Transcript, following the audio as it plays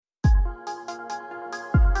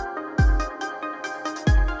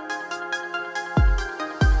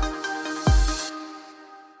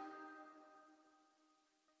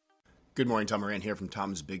Good morning, Tom Moran here from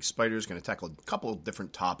Tom's Big Spiders. Going to tackle a couple of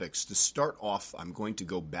different topics. To start off, I'm going to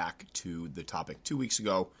go back to the topic 2 weeks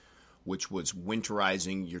ago, which was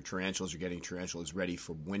winterizing your tarantulas. You're getting tarantulas ready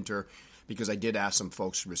for winter, because I did ask some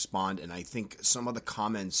folks to respond, and I think some of the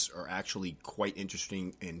comments are actually quite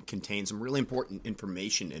interesting and contain some really important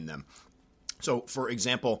information in them. So, for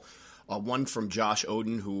example, one from Josh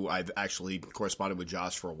Oden, who I've actually corresponded with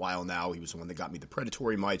Josh for a while now. He was the one that got me the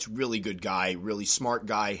predatory mites. Really good guy, really smart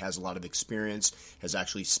guy, has a lot of experience, has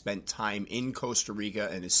actually spent time in Costa Rica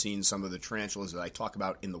and has seen some of the tarantulas that I talk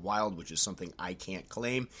about in the wild, which is something I can't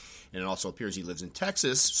claim. And it also appears he lives in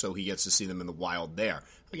Texas, so he gets to see them in the wild there.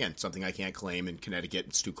 Again, something I can't claim. In Connecticut,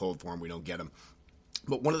 it's too cold for him. We don't get them.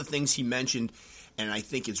 But one of the things he mentioned, and I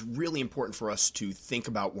think it's really important for us to think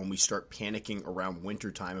about when we start panicking around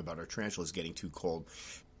wintertime about our tarantulas getting too cold.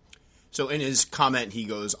 So in his comment, he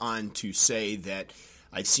goes on to say that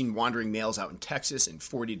I've seen wandering males out in Texas in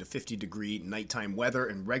 40 to 50 degree nighttime weather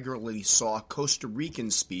and regularly saw Costa Rican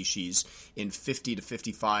species in 50 to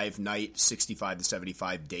 55 night, 65 to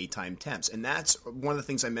 75 daytime temps. And that's one of the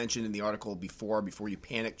things I mentioned in the article before you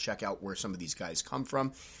panic, check out where some of these guys come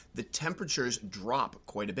from. The temperatures drop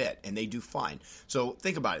quite a bit, and they do fine. So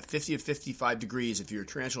think about it, 50 to 55 degrees. If your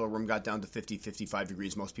tarantula room got down to 50, 55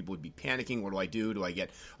 degrees, most people would be panicking. What do I do? Do I get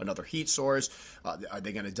another heat source? Are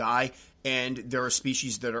they going to die? And there are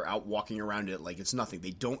species that are out walking around it like it's nothing.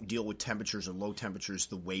 They don't deal with temperatures or low temperatures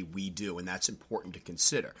the way we do, and that's important to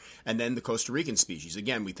consider. And then the Costa Rican species.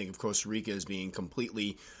 Again, we think of Costa Rica as being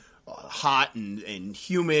completely hot and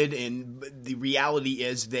humid, and the reality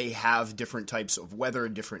is they have different types of weather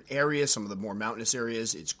in different areas. Some of the more mountainous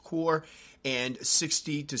areas, it's cooler, and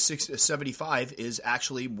 60 to 75 is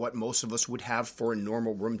actually what most of us would have for a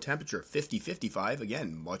normal room temperature. 50, 55,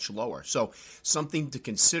 again, much lower. So something to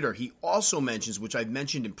consider. He also mentions, which I've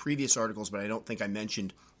mentioned in previous articles, but I don't think I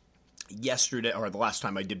mentioned yesterday or the last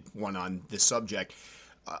time I did one on this subject.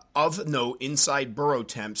 Of note, inside burrow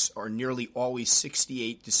temps are nearly always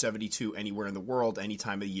 68 to 72 anywhere in the world, any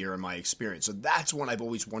time of the year in my experience. So that's one I've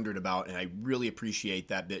always wondered about, and I really appreciate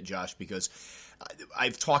that bit, Josh, because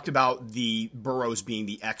I've talked about the burrows being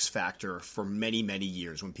the X factor for many, many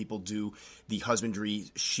years. When people do the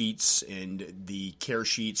husbandry sheets and the care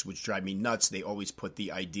sheets, which drive me nuts, they always put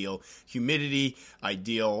the ideal humidity,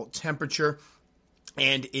 ideal temperature,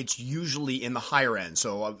 and it's usually in the higher end.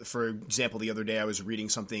 So, for example, the other day I was reading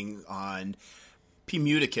something on P.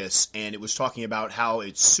 muticus, and it was talking about how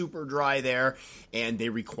it's super dry there, and they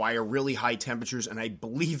require really high temperatures. And I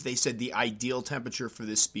believe they said the ideal temperature for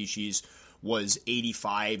this species was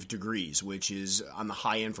 85 degrees, which is on the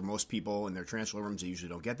high end for most people in their tarantula rooms. They usually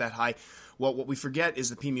don't get that high. Well, what we forget is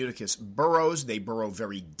the P. muticus burrows. They burrow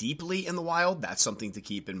very deeply in the wild. That's something to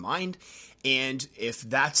keep in mind. And if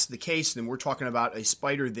that's the case, then we're talking about a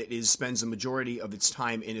spider that spends the majority of its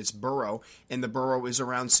time in its burrow, and the burrow is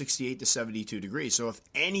around 68 to 72 degrees. So if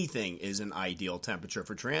anything is an ideal temperature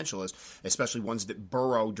for tarantulas, especially ones that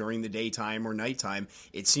burrow during the daytime or nighttime,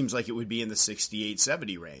 it seems like it would be in the 68,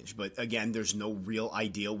 70 range. But again, there's no real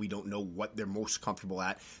ideal. We don't know what they're most comfortable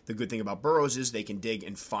at. The good thing about burrows is they can dig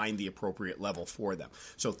and find the appropriate level for them.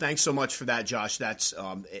 So thanks so much for that, Josh. That's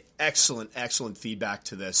excellent feedback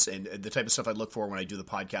to this, and the type of stuff I look for when I do the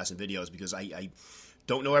podcast and videos, because I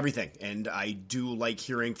don't know everything, and I do like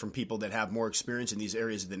hearing from people that have more experience in these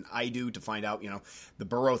areas than I do to find out, the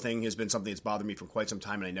burrow thing has been something that's bothered me for quite some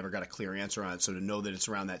time, and I never got a clear answer on it. So to know that it's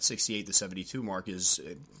around that 68 to 72 mark is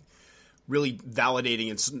really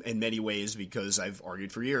validating in many ways, because I've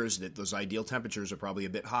argued for years that those ideal temperatures are probably a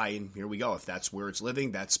bit high, and here we go. If that's where it's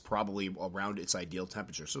living, that's probably around its ideal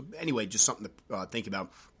temperature. So anyway, just something to think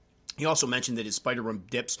about. He also mentioned that his spider room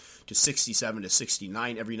dips to 67 to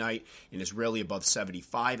 69 every night and is rarely above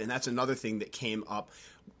 75, and that's another thing that came up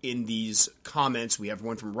in these comments. We have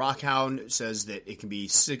one from Rockhound, says that it can be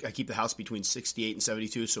I keep the house between 68 and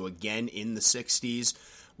 72, so again in the 60s.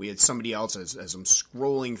 We had somebody else, as I'm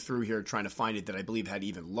scrolling through here trying to find it, that I believe had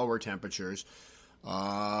even lower temperatures.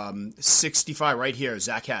 65 right here,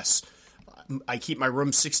 Zach Hess. I keep my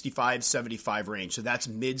room 65, 75 range, so that's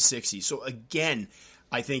mid-60s. So again,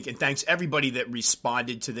 I think, and thanks everybody that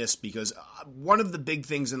responded to this, because one of the big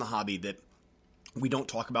things in the hobby that we don't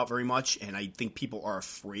talk about very much, and I think people are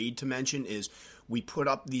afraid to mention, is we put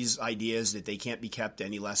up these ideas that they can't be kept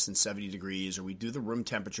any less than 70 degrees, or we do the room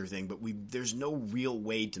temperature thing, but there's no real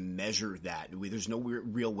way to measure that. There's no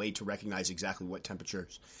real way to recognize exactly what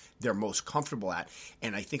temperatures they're most comfortable at.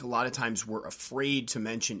 And I think a lot of times we're afraid to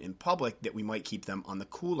mention in public that we might keep them on the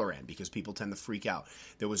cooler end, because people tend to freak out.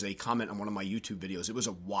 There was a comment on one of my YouTube videos. It was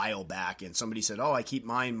a while back, and somebody said, I keep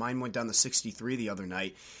mine. Mine went down to 63 the other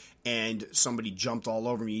night. and somebody jumped all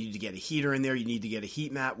over me. You need to get a heater in there. You need to get a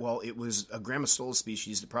heat mat. Well, it was a Grammostola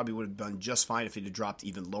species that probably would have done just fine if it had dropped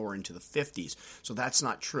even lower into the 50s. So that's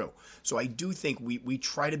not true. So I do think we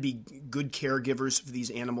try to be good caregivers for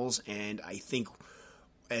these animals, and I think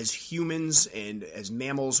as humans and as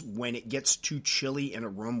mammals, when it gets too chilly in a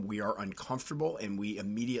room, we are uncomfortable, and we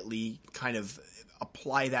immediately kind of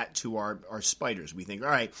apply that to our spiders. We think, all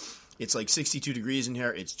right, it's like 62 degrees in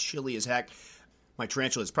here. It's chilly as heck. My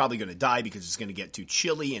tarantula is probably going to die because it's going to get too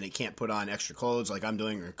chilly and it can't put on extra clothes like I'm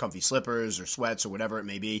doing, or comfy slippers or sweats or whatever it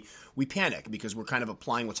may be. We panic because we're kind of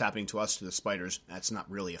applying what's happening to us to the spiders. That's not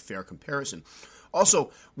really a fair comparison.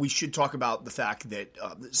 Also, we should talk about the fact that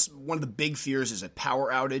one of the big fears is a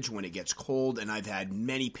power outage when it gets cold, and I've had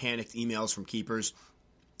many panicked emails from keepers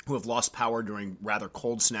who have lost power during rather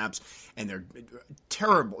cold snaps, and they're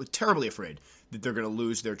terribly afraid that they're going to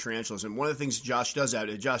lose their tarantulas. And one of the things Josh does out,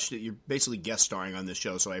 Josh, you're basically guest starring on this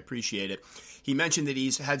show, so I appreciate it. He mentioned that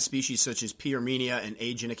he's had species such as P. armenia and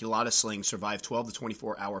A. geniculata sling survive 12 to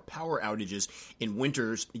 24-hour power outages in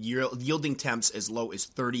winters, yielding temps as low as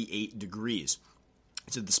 38 degrees.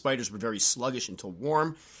 So the spiders were very sluggish until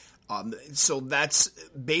warm. So that's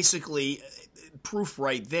basically proof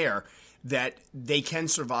right there that they can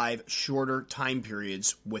survive shorter time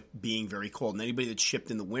periods with being very cold. And anybody that's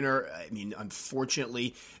shipped in the winter, I mean,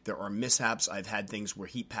 unfortunately, there are mishaps. I've had things where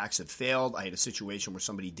heat packs have failed. I had a situation where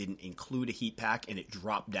somebody didn't include a heat pack and it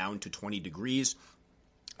dropped down to 20 degrees.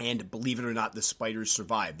 And believe it or not, the spiders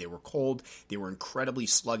survived. They were cold, they were incredibly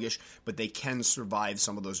sluggish, but they can survive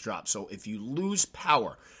some of those drops. So if you lose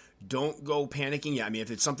power, don't go panicking. Yeah, I mean,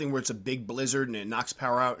 if it's something where it's a big blizzard and it knocks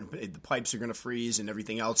power out and the pipes are going to freeze and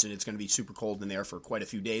everything else, and it's going to be super cold in there for quite a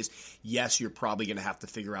few days, yes, you're probably going to have to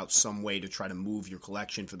figure out some way to try to move your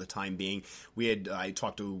collection for the time being. I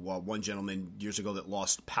talked to one gentleman years ago that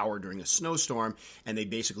lost power during a snowstorm, and they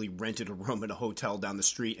basically rented a room in a hotel down the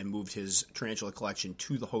street and moved his tarantula collection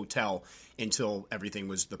to the hotel until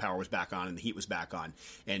the power was back on and the heat was back on.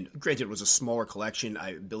 And granted, it was a smaller collection.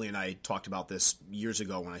 Billy and I talked about this years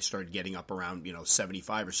ago when I started getting up around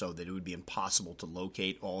 75 or so, that it would be impossible to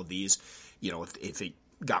locate all of these. If it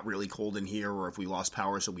got really cold in here, or if we lost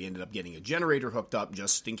power, so we ended up getting a generator hooked up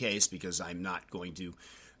just in case, because I'm not going to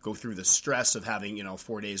go through the stress of having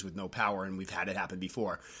 4 days with no power, and we've had it happen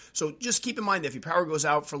before. So just keep in mind that if your power goes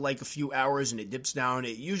out for like a few hours and it dips down,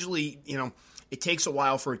 it usually it takes a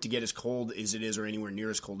while for it to get as cold as it is, or anywhere near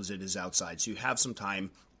as cold as it is outside. So you have some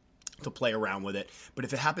time to play around with it. But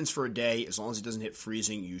if it happens for a day, as long as it doesn't hit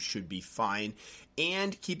freezing, you should be fine.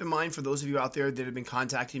 And keep in mind, for those of you out there that have been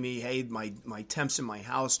contacting me, hey, my temps in my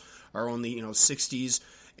house are only 60s.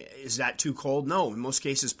 Is that too cold? No, in most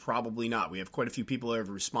cases, probably not. We have quite a few people that have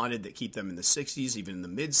responded that keep them in the 60s, even in the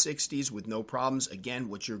mid-60s with no problems. Again,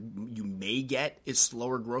 what you may get is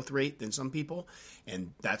slower growth rate than some people,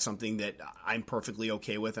 and that's something that I'm perfectly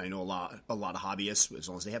okay with. I know a lot of hobbyists, as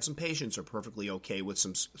long as they have some patience, are perfectly okay with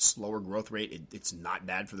some slower growth rate. It's not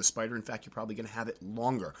bad for the spider. In fact, you're probably going to have it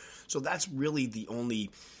longer. So that's really the only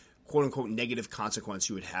quote-unquote negative consequence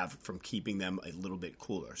you would have from keeping them a little bit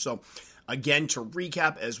cooler. So again, to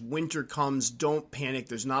recap, as winter comes, don't panic.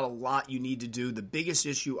 There's not a lot you need to do. The biggest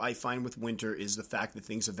issue I find with winter is the fact that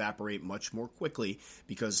things evaporate much more quickly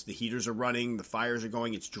because the heaters are running, the fires are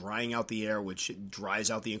going, it's drying out the air, which dries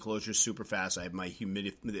out the enclosure super fast. I have my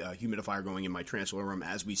humidifier going in my tarantula room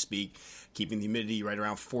as we speak, keeping the humidity right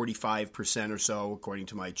around 45% or so, according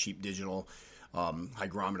to my cheap digital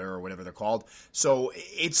hygrometer or whatever they're called. So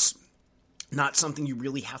it's not something you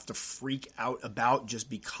really have to freak out about. Just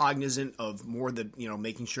be cognizant of more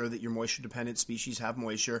making sure that your moisture dependent species have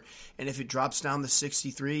moisture. And if it drops down to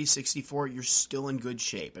 63, 64, you're still in good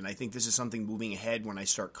shape. And I think this is something moving ahead when I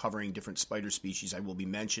start covering different spider species. I will be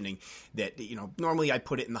mentioning that, normally I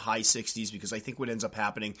put it in the high 60s because I think what ends up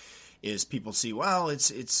happening is people see, well,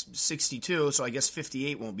 it's 62, so I guess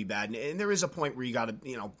 58 won't be bad. And there is a point where you got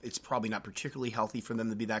to, it's probably not particularly healthy for them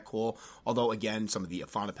to be that cool. Although, again, some of the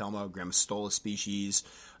Aphonopelma, Grammostola species,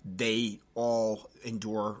 they all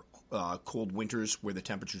endure cold winters where the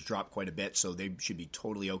temperatures drop quite a bit, so they should be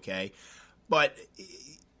totally okay. But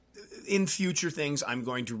in future things, I'm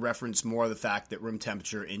going to reference more of the fact that room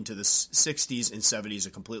temperature into the 60s and 70s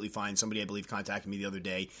are completely fine. Somebody, I believe, contacted me the other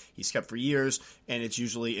day. He's kept for years, and it's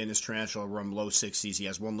usually in his tarantula room, low 60s. He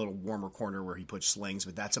has one little warmer corner where he puts slings,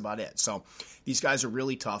 but that's about it. So these guys are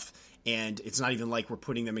really tough, and it's not even like we're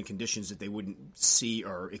putting them in conditions that they wouldn't see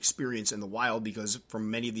or experience in the wild, because for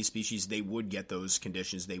many of these species, they would get those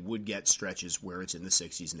conditions. They would get stretches where it's in the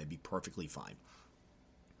 60s, and they'd be perfectly fine.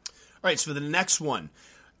 All right, so for the next one,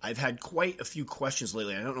 I've had quite a few questions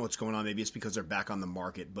lately. I don't know what's going on. Maybe it's because they're back on the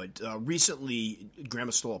market. But recently,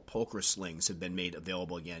 Grammostola pulchra slings have been made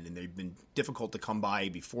available again, and they've been difficult to come by.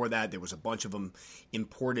 Before that, there was a bunch of them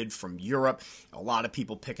imported from Europe. A lot of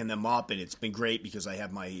people picking them up, and it's been great because I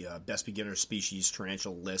have my best beginner species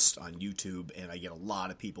tarantula list on YouTube, and I get a lot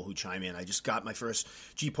of people who chime in. I just got my first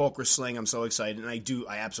G. pulchra sling. I'm so excited, and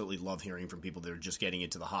I absolutely love hearing from people that are just getting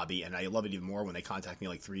into the hobby, and I love it even more when they contact me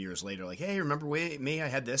like 3 years later, like, hey, remember me? I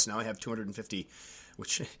had this. Now I have 250,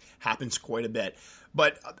 which happens quite a bit.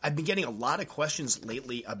 But I've been getting a lot of questions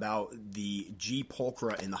lately about the G.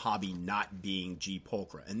 pulchra in the hobby not being G.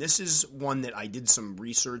 pulchra. And this is one that I did some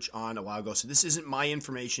research on a while ago. So this isn't my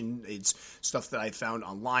information. It's stuff that I found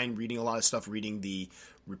online, reading a lot of stuff, reading the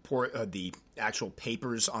report, the actual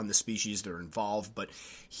papers on the species that are involved. But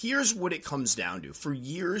here's what it comes down to. For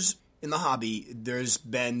years in the hobby, there's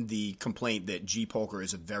been the complaint that G. pulchra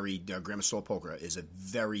is Grammostola pulchra is a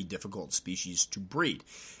very difficult species to breed.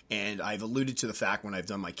 And I've alluded to the fact when I've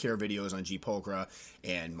done my care videos on G. pulchra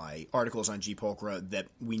and my articles on G. pulchra that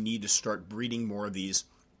we need to start breeding more of these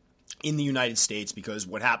in the United States, because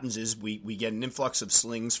what happens is we get an influx of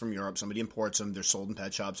slings from Europe. Somebody imports them. They're sold in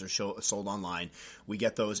pet shops. They're sold online. We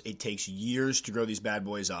get those. It takes years to grow these bad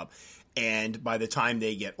boys up. And by the time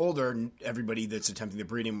they get older, everybody that's attempting to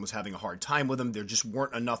breed them was having a hard time with them. There just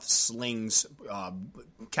weren't enough slings,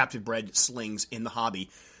 captive bred slings in the hobby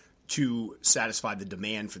to satisfy the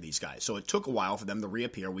demand for these guys. So it took a while for them to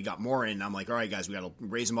reappear. We got more in. And I'm like, all right, guys, we got to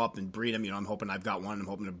raise them up and breed them. I'm hoping I've got one. I'm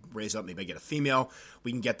hoping to raise up. Maybe I get a female.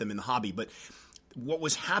 We can get them in the hobby. But what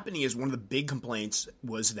was happening is one of the big complaints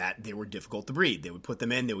was that they were difficult to breed. They would put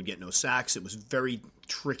them in. They would get no sacks. It was very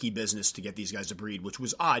tricky business to get these guys to breed, which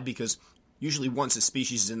was odd because usually once a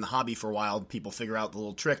species is in the hobby for a while, people figure out the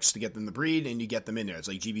little tricks to get them to breed, and you get them in there. It's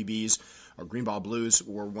like GBBs or greenball blues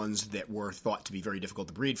were ones that were thought to be very difficult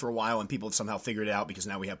to breed for a while, and people have somehow figured it out because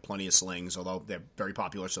now we have plenty of slings, although they're very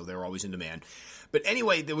popular, so they're always in demand. But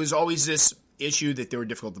anyway, there was always this issue that they were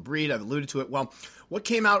difficult to breed. I've alluded to it. Well, what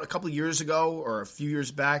came out a couple of years ago or a few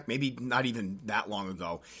years back, maybe not even that long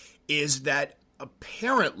ago, is that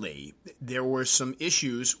apparently there were some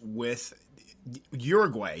issues with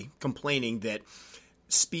Uruguay complaining that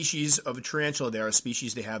species of a tarantula there, a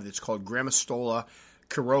species they have that's called Grammostola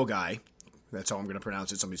kurogi, that's how I'm going to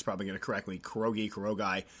pronounce it, somebody's probably going to correct me,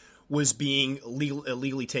 kurogi, was being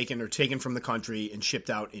illegally taken from the country and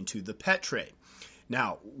shipped out into the pet trade.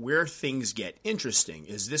 Now, where things get interesting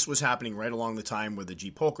is this was happening right along the time where the G.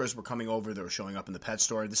 pulchras were coming over. They were showing up in the pet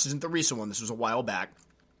store. This isn't the recent one. This was a while back.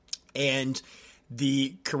 And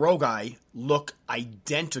the kurogi look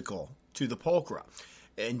identical to the pulchra.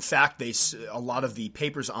 In fact, a lot of the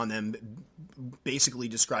papers on them basically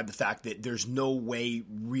describe the fact that there's no way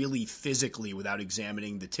really physically, without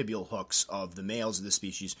examining the tibial hooks of the males of the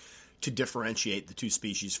species, to differentiate the two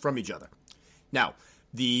species from each other. Now,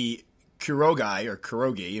 the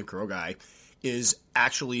kurogi is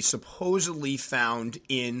actually supposedly found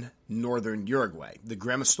in northern Uruguay. The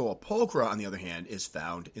Grammostola pulchra, on the other hand, is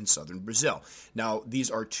found in southern Brazil. Now,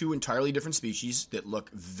 these are two entirely different species that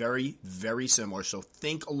look very, very similar. So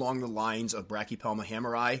think along the lines of Brachypelma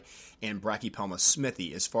hammeri and Brachypelma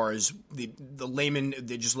smithii. As far as the layman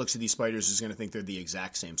that just looks at these spiders is going to think they're the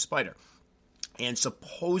exact same spider. And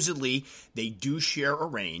supposedly they do share a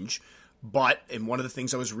range. But, and one of the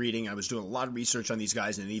things I was reading, I was doing a lot of research on these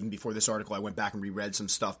guys, and even before this article, I went back and reread some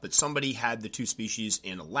stuff, but somebody had the two species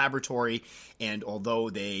in a laboratory, and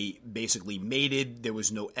although they basically mated, there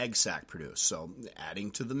was no egg sac produced, so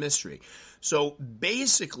adding to the mystery. So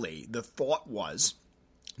basically, the thought was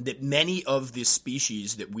that many of the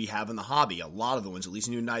species that we have in the hobby, a lot of the ones, at least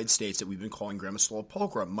in the United States, that we've been calling Grammostola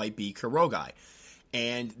pulchra, might be kurogi.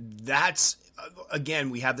 And that's,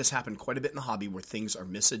 again, we have this happen quite a bit in the hobby where things are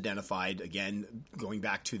misidentified. Again, going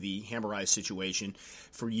back to the hammerized situation,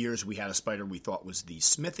 for years we had a spider we thought was the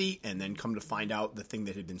smithii, and then come to find out the thing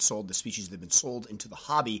that had been sold, the species that had been sold into the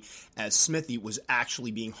hobby as smithii was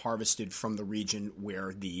actually being harvested from the region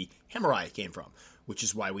where the hammeri came from, which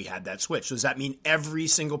is why we had that switch. So does that mean every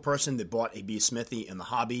single person that bought a B. smithii in the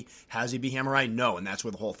hobby has a B. hammeri? No, and that's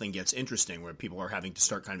where the whole thing gets interesting, where people are having to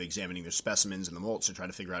start kind of examining their specimens and the molts to try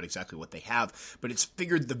to figure out exactly what they have. But it's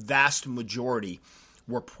figured the vast majority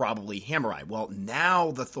were probably hammeri. Well,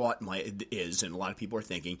 now the thought is, and a lot of people are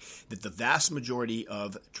thinking, that the vast majority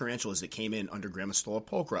of tarantulas that came in under Grammostola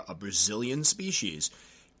pulchra, a Brazilian species,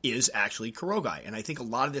 is actually kurogi. And I think a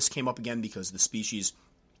lot of this came up again because the species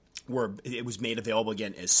where it was made available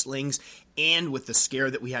again as slings, and with the scare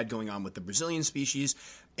that we had going on with the Brazilian species,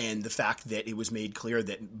 and the fact that it was made clear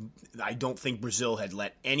that I don't think Brazil had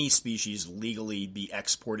let any species legally be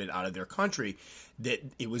exported out of their country, that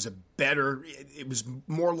it was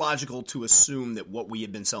more logical to assume that what we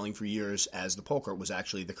had been selling for years as the pulchra was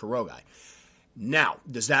actually the Kurogai. Now,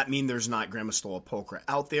 does that mean there's not Grammostola pulchra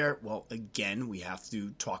out there? Well, again, we have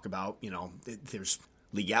to talk about, there's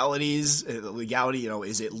legalities, legality,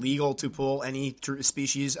 is it legal to pull any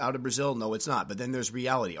species out of Brazil? No, it's not. But then there's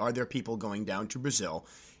reality. Are there people going down to Brazil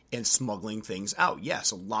and smuggling things out?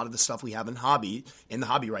 Yes, a lot of the stuff we have in the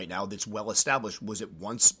hobby right now that's well established was it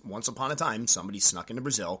once upon a time somebody snuck into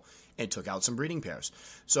Brazil and took out some breeding pairs.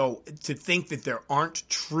 So to think that there aren't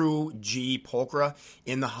true G. pulchra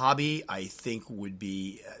in the hobby, I think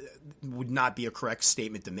would not be a correct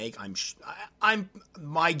statement to make.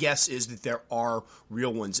 My guess is that there are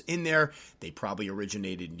real ones in there. They probably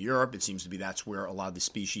originated in Europe. It seems to be that's where a lot of the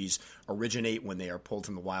species originate when they are pulled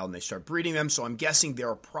from the wild and they start breeding them. So I'm guessing there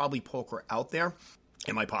are probably pulchra out there.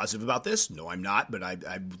 Am I positive about this? No, I'm not, but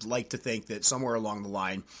I'd like to think that somewhere along the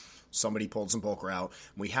line somebody pulled some pulchra out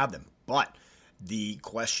and we have them. But the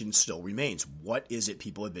question still remains. What is it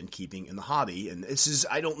people have been keeping in the hobby? And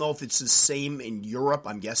I don't know if it's the same in Europe.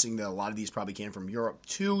 I'm guessing that a lot of these probably came from Europe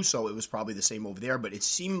too, so it was probably the same over there. But it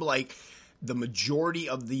seemed like the majority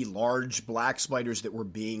of the large black spiders that were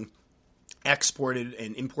being exported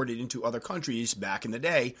and imported into other countries back in the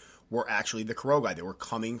day were actually the Kurogai. They were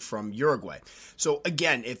coming from Uruguay. So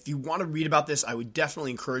again, if you want to read about this, I would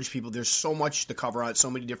definitely encourage people. There's so much to cover on it, so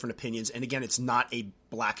many different opinions. And again, it's not a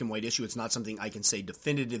black and white issue. It's not something I can say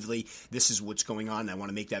definitively, this is what's going on. I want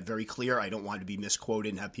to make that very clear. I don't want to be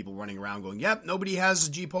misquoted and have people running around going, yep, nobody has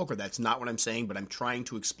a G. pulchra. That's not what I'm saying, but I'm trying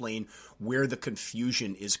to explain where the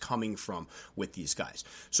confusion is coming from with these guys.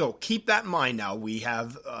 So keep that in mind now. We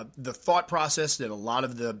have the thought process that a lot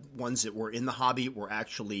of the ones that were in the hobby were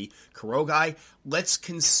actually Kurogai. Let's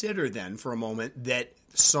consider then for a moment that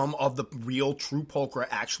some of the real true pulchra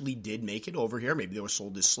actually did make it over here. Maybe they were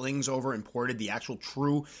sold as slings over, imported the actual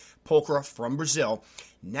true pulchra from Brazil.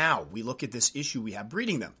 Now we look at this issue we have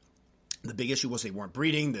breeding them. The big issue was they weren't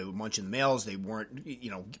breeding, they were munching the males, they weren't,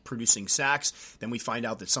 producing sacks. Then we find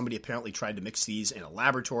out that somebody apparently tried to mix these in a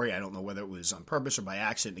laboratory. I don't know whether it was on purpose or by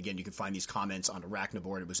accident. Again, you can find these comments on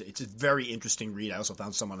Arachnoboard. It's a very interesting read. I also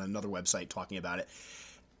found some on another website talking about it.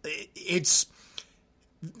 It's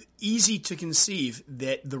easy to conceive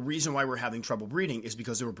that the reason why we're having trouble breeding is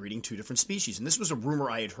because they were breeding two different species. And this was a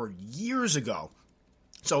rumor I had heard years ago.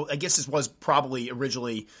 So I guess this was probably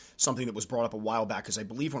originally something that was brought up a while back, because I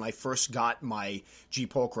believe when I first got my G.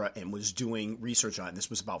 pulchra and was doing research on it,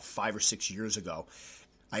 this was about 5 or 6 years ago,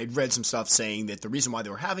 I had read some stuff saying that the reason why they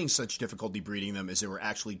were having such difficulty breeding them is they were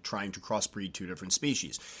actually trying to crossbreed two different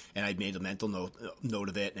species. And I'd made a mental note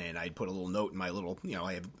of it, and I'd put a little note in my little,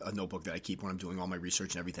 I have a notebook that I keep when I'm doing all my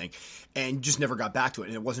research and everything, and just never got back to it.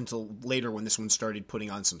 And it wasn't until later when this one started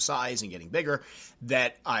putting on some size and getting bigger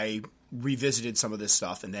that I revisited some of this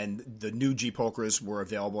stuff, and then the new G. pulchras were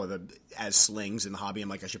available as slings in the hobby. I'm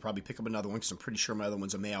like, I should probably pick up another one because I'm pretty sure my other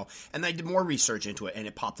one's a male. And I did more research into it, and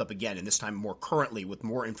it popped up again, and this time more currently with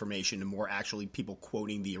more information and more actually people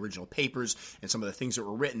quoting the original papers and some of the things that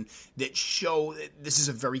were written that show that this is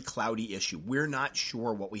a very cloudy issue. We're not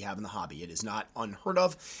sure what we have in the hobby. It is not unheard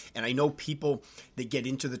of, and I know people that get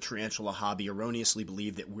into the tarantula hobby erroneously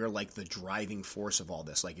believe that we're like the driving force of all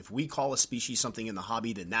this. Like if we call a species something in the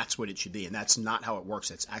hobby, then that's what it should be, and that's not how it works.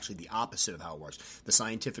 That's actually the opposite of how it works. The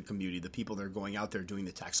scientific community, the people that are going out there doing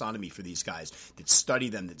the taxonomy for these guys, that study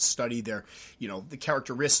them, that study their, the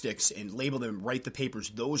characteristics and label them, write the papers,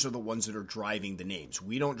 those are the ones that are driving the names.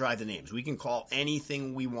 We don't drive the names. We can call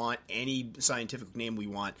anything we want, any scientific name we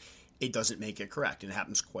want. It doesn't make it correct, and it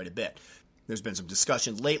happens quite a bit. There's been some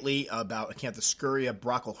discussion lately about Acanthoscurria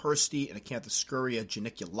brocklehursti and Acanthoscurria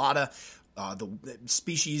geniculata. The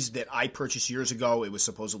species that I purchased years ago, it was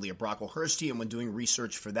supposedly a brocklehursti, and when doing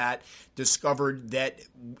research for that, discovered that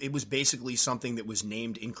it was basically something that was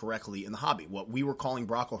named incorrectly in the hobby. What we were calling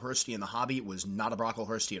brocklehursti in the hobby was not a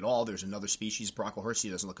brocklehursti at all. There's another species, brocklehursti,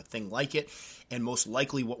 doesn't look a thing like it, and most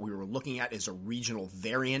likely what we were looking at is a regional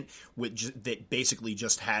variant that basically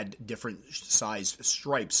just had different sized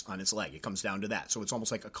stripes on its leg. It comes down to that, so it's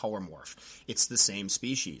almost like a color morph. It's the same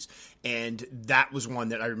species, and that was one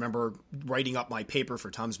that I remember writing up my paper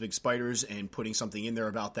for Tom's Big Spiders and putting something in there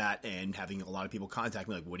about that and having a lot of people contact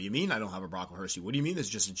me like, what do you mean I don't have a brocklehursti? What do you mean it's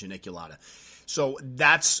just a geniculata? So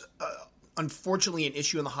that's unfortunately an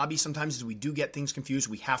issue in the hobby sometimes is we do get things confused.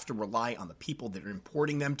 We have to rely on the people that are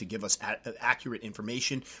importing them to give us accurate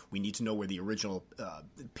information. We need to know where the original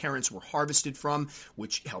parents were harvested from,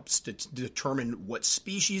 which helps to determine what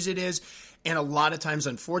species it is. And a lot of times,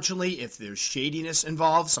 unfortunately, if there's shadiness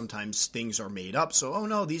involved, sometimes things are made up. So, oh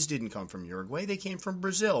no, these didn't come from Uruguay, they came from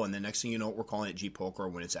Brazil. And the next thing you know, we're calling it G.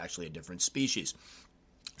 pulchra when it's actually a different species.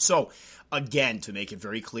 So, again, to make it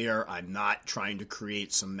very clear, I'm not trying to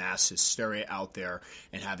create some mass hysteria out there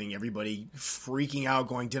and having everybody freaking out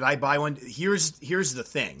going, did I buy one? Here's the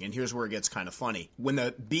thing, and here's where it gets kind of funny. When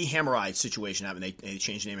the B. hammeri situation happened, they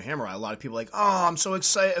changed the name of hammeri, a lot of people are like, oh, I'm so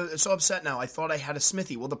excited, so upset now. I thought I had a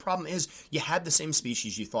Smithy. Well, the problem is you had the same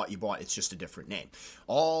species you thought you bought. It's just a different name.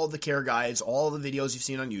 All the care guides, all the videos you've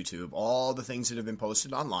seen on YouTube, all the things that have been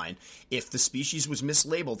posted online, if the species was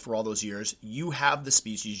mislabeled for all those years, you have the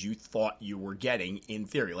species you thought you were getting in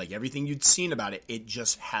theory. Like everything you'd seen about it, it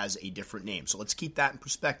just has a different name. So let's keep that in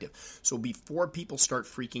perspective. So before people start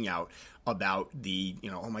freaking out about the,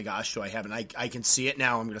 oh my gosh, do I have it? I can see it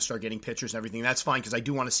now. I'm going to start getting pictures and everything. That's fine because I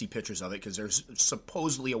do want to see pictures of it because there's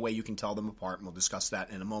supposedly a way you can tell them apart, and we'll discuss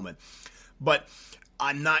that in a moment. But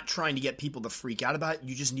I'm not trying to get people to freak out about it.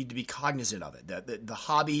 You just need to be cognizant of it. That the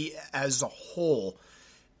hobby as a whole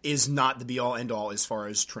is not the be-all, end-all as far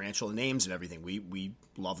as tarantula names and everything. We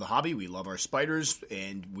love the hobby, we love our spiders,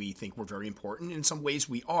 and we think we're very important. In some ways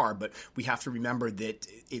we are, but we have to remember that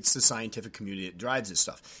it's the scientific community that drives this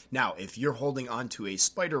stuff. Now, if you're holding on to a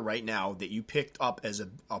spider right now that you picked up as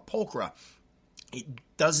a pulchra, it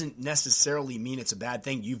doesn't necessarily mean it's a bad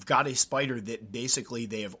thing. You've got a spider that basically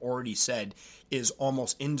they have already said is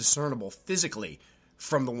almost indiscernible physically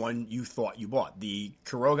from the one you thought you bought. The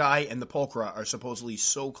Kurogai and the pulchra are supposedly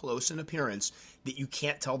so close in appearance that you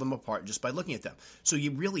can't tell them apart just by looking at them. So you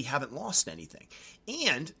really haven't lost anything.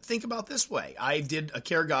 And think about this way. I did a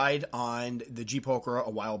care guide on the G. pulchra a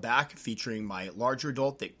while back featuring my larger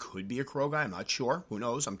adult that could be a Kurogai. I'm not sure. Who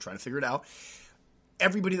knows? I'm trying to figure it out.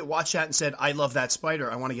 Everybody that watched that and said, I love that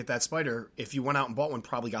spider, I want to get that spider, if you went out and bought one,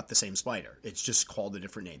 probably got the same spider. It's just called a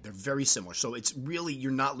different name. They're very similar. So it's really,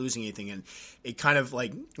 you're not losing anything. And it kind of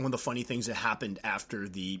like one of the funny things that happened after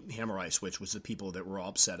the hammeri switch was the people that were all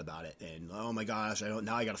upset about it. And, oh my gosh,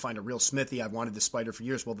 now I got to find a real Smithy. I've wanted this spider for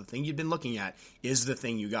years. Well, the thing you've been looking at is the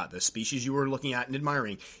thing you got. The species you were looking at and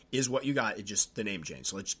admiring is what you got. It's just the name change.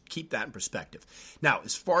 So let's keep that in perspective. Now,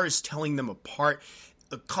 as far as telling them apart,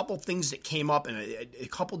 a couple things that came up in a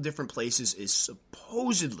couple different places is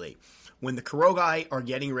supposedly when the Kurogai are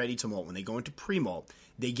getting ready to molt, when they go into pre-molt,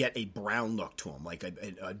 they get a brown look to them, like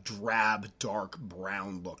a drab, dark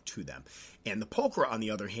brown look to them. And the pulchra, on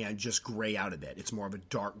the other hand, just gray out a bit. It's more of a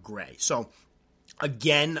dark gray. So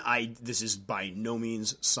again, this is by no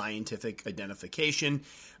means scientific identification,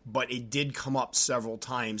 but it did come up several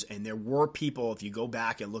times, and there were people, if you go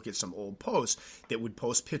back and look at some old posts, that would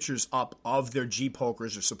post pictures up of their G.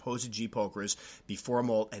 pulchras or supposed G. pulchras before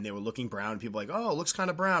molt, and they were looking brown. People were like, oh, it looks kind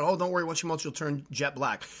of brown. Oh, don't worry, once you molt, you'll turn jet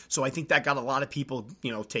black. So I think that got a lot of people,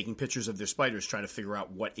 taking pictures of their spiders, trying to figure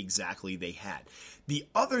out what exactly they had. The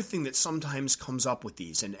other thing that sometimes comes up with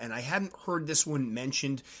these, and I hadn't heard this one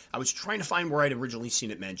mentioned, I was trying to find where I'd originally seen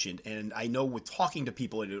it mentioned, and I know with talking to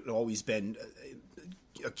people, it had always been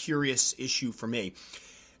a curious issue for me.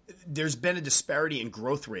 There's been a disparity in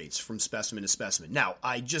growth rates from specimen to specimen. Now,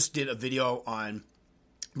 I just did a video on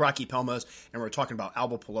Brachypelmas, and we were talking about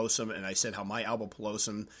Alba pilosum, and I said how my Alba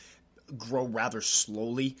pilosum grow rather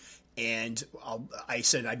slowly. And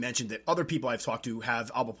I mentioned that other people I've talked to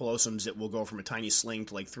have Alba pilosums that will go from a tiny sling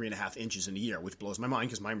to like 3.5 inches in a year, which blows my mind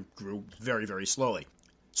because mine grew very, very slowly.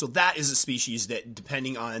 So that is a species that,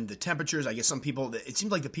 depending on the temperatures, I guess some people, it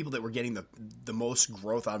seemed like the people that were getting the most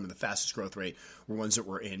growth out of them, the fastest growth rate, were ones that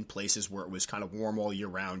were in places where it was kind of warm all year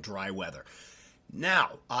round, dry weather.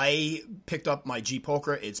 Now, I picked up my G.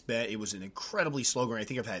 pulchra. It was an incredibly slow growing. I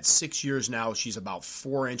think I've had 6 years now. She's about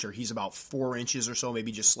 4 inch, or he's about 4 inches or so,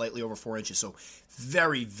 maybe just slightly over 4 inches. So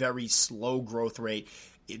very, very slow growth rate.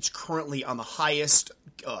 It's currently on the highest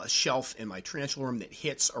shelf in my tarantula room that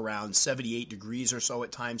hits around 78 degrees or so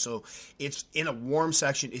at times. So it's in a warm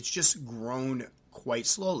section. It's just grown quite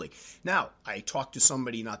slowly. Now, I talked to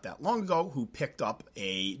somebody not that long ago who picked up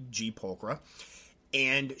a G. pulchra,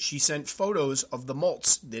 and she sent photos of the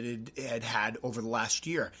molts that it had over the last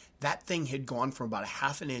year. That thing had gone from about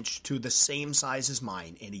 1/2 inch to the same size as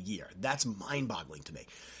mine in a year. That's mind-boggling to me.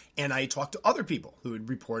 And I talked to other people who had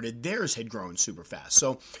reported theirs had grown super fast.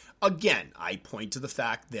 So again, I point to the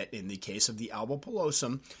fact that in the case of the Alba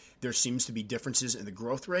pilosum, there seems to be differences in the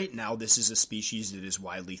growth rate. Now, this is a species that is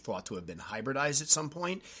widely thought to have been hybridized at some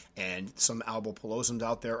point, and some albopilosums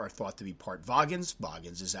out there are thought to be part Vagans.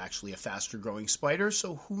 Vagans is actually a faster growing spider,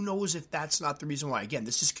 so who knows if that's not the reason why. Again,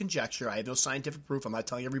 this is conjecture. I have no scientific proof. I'm not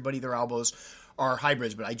telling everybody their albos are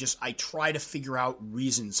hybrids, but I try to figure out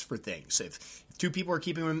reasons for things. If two people are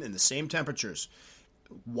keeping them in the same temperatures,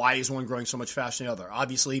 why is one growing so much faster than the other?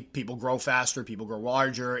 Obviously, people grow faster, people grow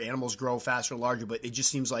larger, animals grow faster, larger, but it just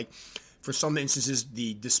seems like for some instances,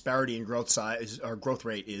 the disparity in growth size or growth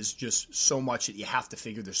rate is just so much that you have to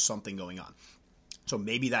figure there's something going on. So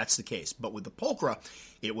maybe that's the case. But with the pulchra,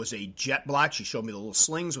 it was a jet black. She showed me the little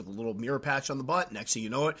slings with a little mirror patch on the butt. Next thing you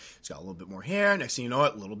know it, it's got a little bit more hair. Next thing you know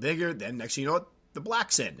it, a little bigger. Then next thing you know it, the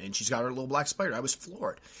black's in, and she's got her little black spider. I was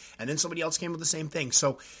floored. And then somebody else came with the same thing.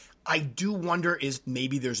 So I do wonder is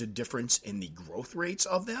maybe there's a difference in the growth rates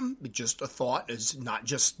of them. Just a thought is not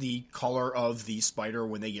just the color of the spider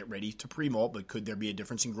when they get ready to pre-molt, but could there be a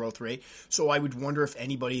difference in growth rate? So I would wonder if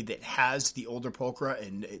anybody that has the older pulchra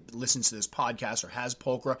and listens to this podcast or has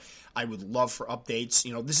pulchra, I would love for updates.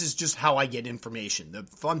 You know, this is just how I get information. The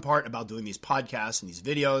fun part about doing these podcasts and these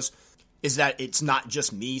videos is that it's not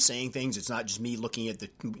just me saying things. It's not just me looking at the,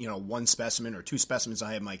 one specimen or two specimens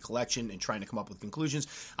I have in my collection and trying to come up with conclusions.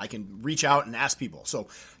 I can reach out and ask people. So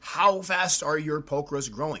how fast are your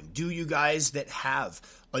pulchras growing? Do you guys that have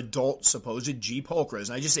adult supposed G pulchras,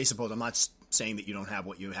 and I just say suppose, I'm not saying that you don't have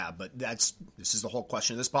what you have, but this is the whole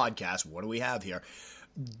question of this podcast. What do we have here?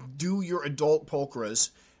 Do your adult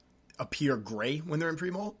pulchras appear gray when they're in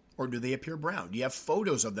pre-molt? Or do they appear brown? Do you have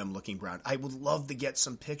photos of them looking brown? I would love to get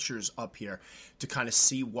some pictures up here to kind of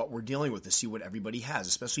see what we're dealing with, to see what everybody has,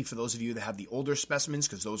 especially for those of you that have the older specimens,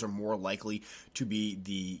 because those are more likely to be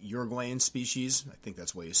the Uruguayan species. I think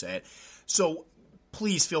that's the way you say it. So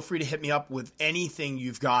please feel free to hit me up with anything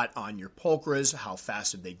you've got on your pulchras. How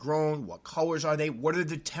fast have they grown? What colors are they? What are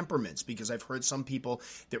the temperaments? Because I've heard some people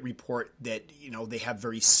that report that, they have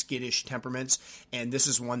very skittish temperaments. And this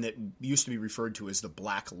is one that used to be referred to as the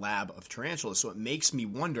black lab of tarantulas. So it makes me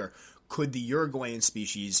wonder, could the Uruguayan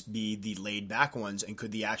species be the laid-back ones, and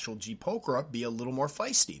could the actual G. pulchra be a little more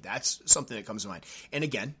feisty? That's something that comes to mind. And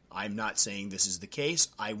again, I'm not saying this is the case.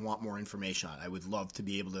 I want more information on it. I would love to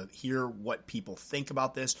be able to hear what people think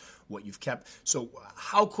about this, what you've kept. So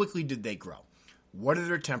how quickly did they grow? What are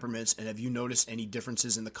their temperaments, and have you noticed any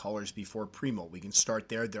differences in the colors before pre-molt? We can start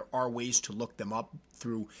there. There are ways to look them up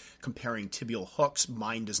through comparing tibial hooks.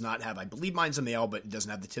 Mine does not have, I believe mine's a male, but it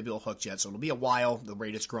doesn't have the tibial hooks yet, so it'll be a while, the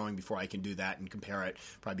rate it's growing, before I can do that and compare it,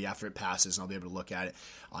 probably after it passes, and I'll be able to look at it.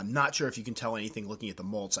 I'm not sure if you can tell anything looking at the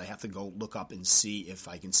molts. I have to go look up and see if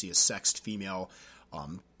I can see a sexed female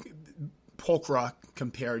pulchra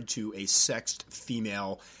compared to a sexed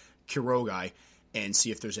female Quirogi, and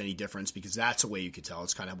see if there's any difference, because that's a way you could tell.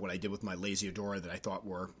 It's kind of what I did with my Lasiodora that I thought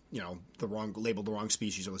were, labeled the wrong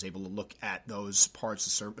species. I was able to look at those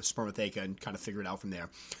parts of Spermatheca and kind of figure it out from there.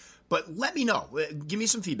 But let me know. Give me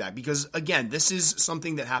some feedback, because, again, this is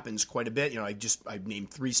something that happens quite a bit. I've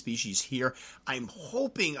named 3 species here. I'm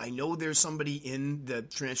hoping, I know there's somebody in the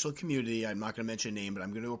tarantula community, I'm not going to mention a name, but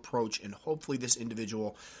I'm going to approach, and hopefully this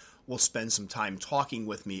individual will spend some time talking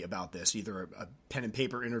with me about this, either a pen and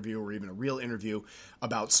paper interview or even a real interview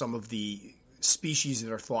about some of the species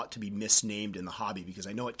that are thought to be misnamed in the hobby, because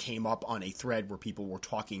I know it came up on a thread where people were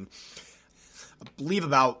talking, I believe,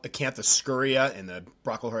 about Acanthus scuria and the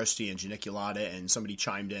Brocklehursti and Geniculata, and somebody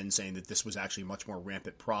chimed in saying that this was actually a much more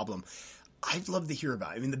rampant problem. I'd love to hear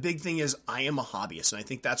about it. I mean, the big thing is I am a hobbyist, and I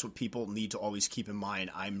think that's what people need to always keep in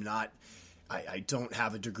mind. I don't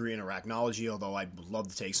have a degree in arachnology, although I'd love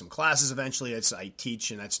to take some classes eventually. I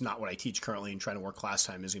teach, and that's not what I teach currently, and trying to work class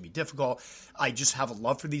time is going to be difficult. I just have a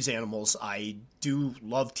love for these animals. I do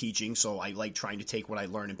love teaching, so I like trying to take what I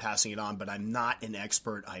learn and passing it on, but I'm not an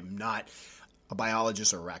expert. I'm not a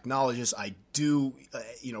biologist or arachnologist. I do,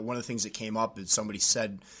 one of the things that came up is somebody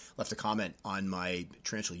left a comment on my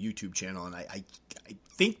tarantula YouTube channel, and I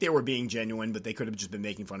think they were being genuine, but they could have just been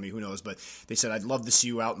making fun of me. Who knows? But they said, I'd love to see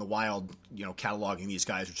you out in the wild, cataloging these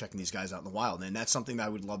guys or checking these guys out in the wild. And that's something that I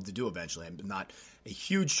would love to do eventually. I'm not a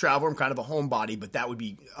huge traveler. I'm kind of a homebody, but that would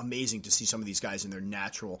be amazing to see some of these guys in their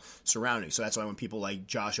natural surroundings. So that's why when people like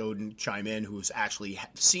Josh Oden chime in, who's actually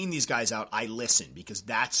seen these guys out, I listen, because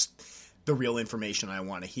that's the real information I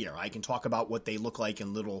want to hear. I can talk about what they look like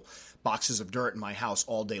in little boxes of dirt in my house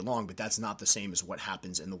all day long, but that's not the same as what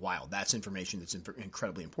happens in the wild. That's information that's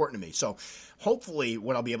incredibly important to me. So hopefully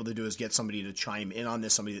what I'll be able to do is get somebody to chime in on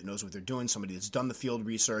this, somebody that knows what they're doing, somebody that's done the field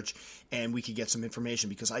research, and we could get some information,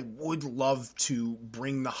 because I would love to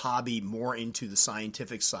bring the hobby more into the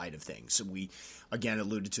scientific side of things. So again,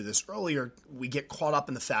 alluded to this earlier, we get caught up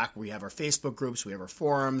in the fact we have our Facebook groups, we have our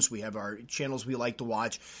forums, we have our channels we like to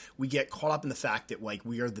watch. We get caught up in the fact that like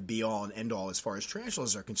we are the be all and end all as far as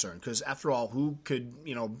tarantulas are concerned. Because after all, who could,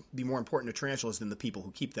 be more important to tarantulas than the people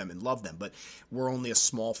who keep them and love them? But we're only a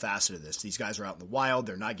small facet of this. These guys are out in the wild.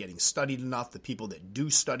 They're not getting studied enough. The people that do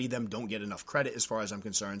study them don't get enough credit as far as I'm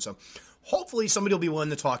concerned. So hopefully somebody will be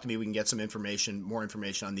willing to talk to me. We can get some information, more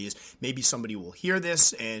information on these. Maybe somebody will hear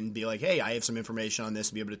this and be like, hey, I have some information on this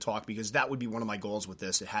and be able to talk, because that would be one of my goals with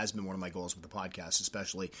this. It has been one of my goals with the podcast,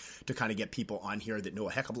 especially to kind of get people on here that know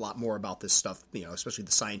a heck of a lot more about this stuff, especially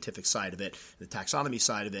the scientific side of it, the taxonomy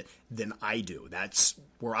side of it, than I do. That's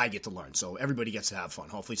where I get to learn. So everybody gets to have fun.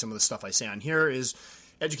 Hopefully some of the stuff I say on here is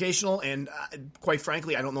educational, and quite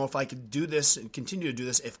frankly, I don't know if I could do this and continue to do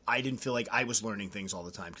this if I didn't feel like I was learning things all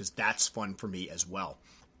the time, because that's fun for me as well.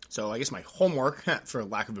 So I guess my homework, for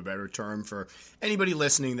lack of a better term, for anybody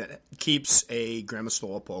listening that keeps a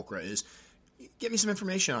Grammostola pulchra is get me some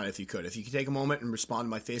information on it if you could. If you could take a moment and respond to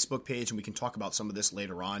my Facebook page, and we can talk about some of this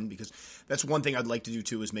later on, because that's one thing I'd like to do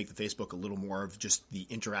too, is make the Facebook a little more of just the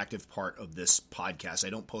interactive part of this podcast.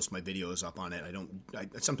 I don't post my videos up on it. I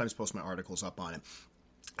sometimes post my articles up on it.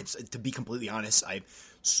 To be completely honest, I have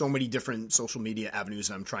so many different social media avenues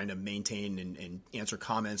that I'm trying to maintain and answer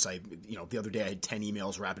comments. The other day I had 10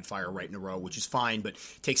 emails rapid fire right in a row, which is fine, but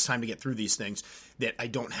it takes time to get through these things, that I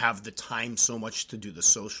don't have the time so much to do the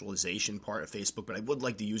socialization part of Facebook. But I would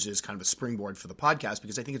like to use it as kind of a springboard for the podcast,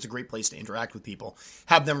 because I think it's a great place to interact with people,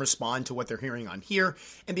 have them respond to what they're hearing on here,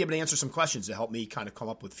 and be able to answer some questions to help me kind of come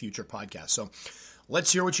up with future podcasts. So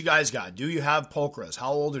let's hear what you guys got. Do you have pulchras?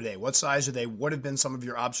 How old are they? What size are they? What have been some of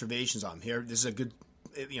your observations on them? Here, this is a good,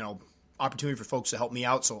 opportunity for folks to help me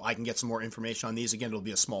out so I can get some more information on these. Again, it'll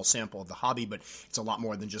be a small sample of the hobby, but it's a lot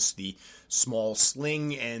more than just the small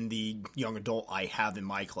sling and the young adult I have in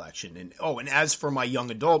my collection. And as for my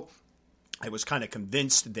young adult, I was kind of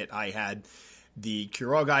convinced that I had the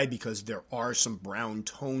Kurogai, because there are some brown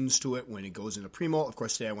tones to it when it goes into pre-molt. Of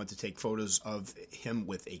course, today I went to take photos of him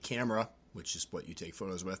with a camera, which is what you take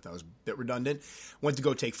photos with. That was a bit redundant. Went to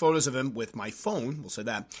go take photos of him with my phone, we'll say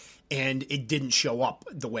that, and it didn't show up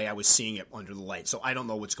the way I was seeing it under the light. So I don't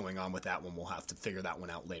know what's going on with that one. We'll have to figure that one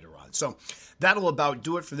out later on. So that'll about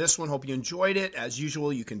do it for this one. Hope you enjoyed it. As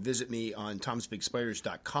usual, you can visit me on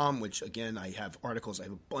tomsbigspiders.com, which, again, I have articles. I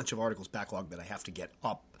have a bunch of articles backlogged that I have to get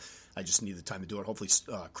up. I just need the time to do it. Hopefully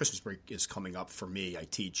Christmas break is coming up for me. I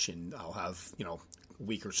teach, and I'll have a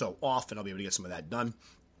week or so off, and I'll be able to get some of that done.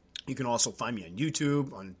 You can also find me on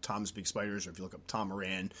YouTube, on Tom's Big Spiders, or if you look up Tom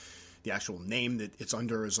Moran, the actual name that it's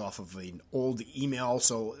under is off of an old email.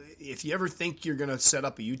 So if you ever think you're going to set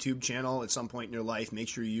up a YouTube channel at some point in your life, make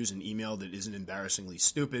sure you use an email that isn't embarrassingly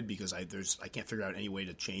stupid, because I can't figure out any way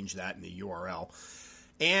to change that in the URL.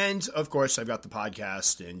 And, of course, I've got the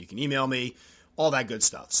podcast, and you can email me, all that good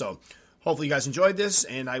stuff. So hopefully you guys enjoyed this,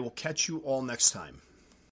 and I will catch you all next time.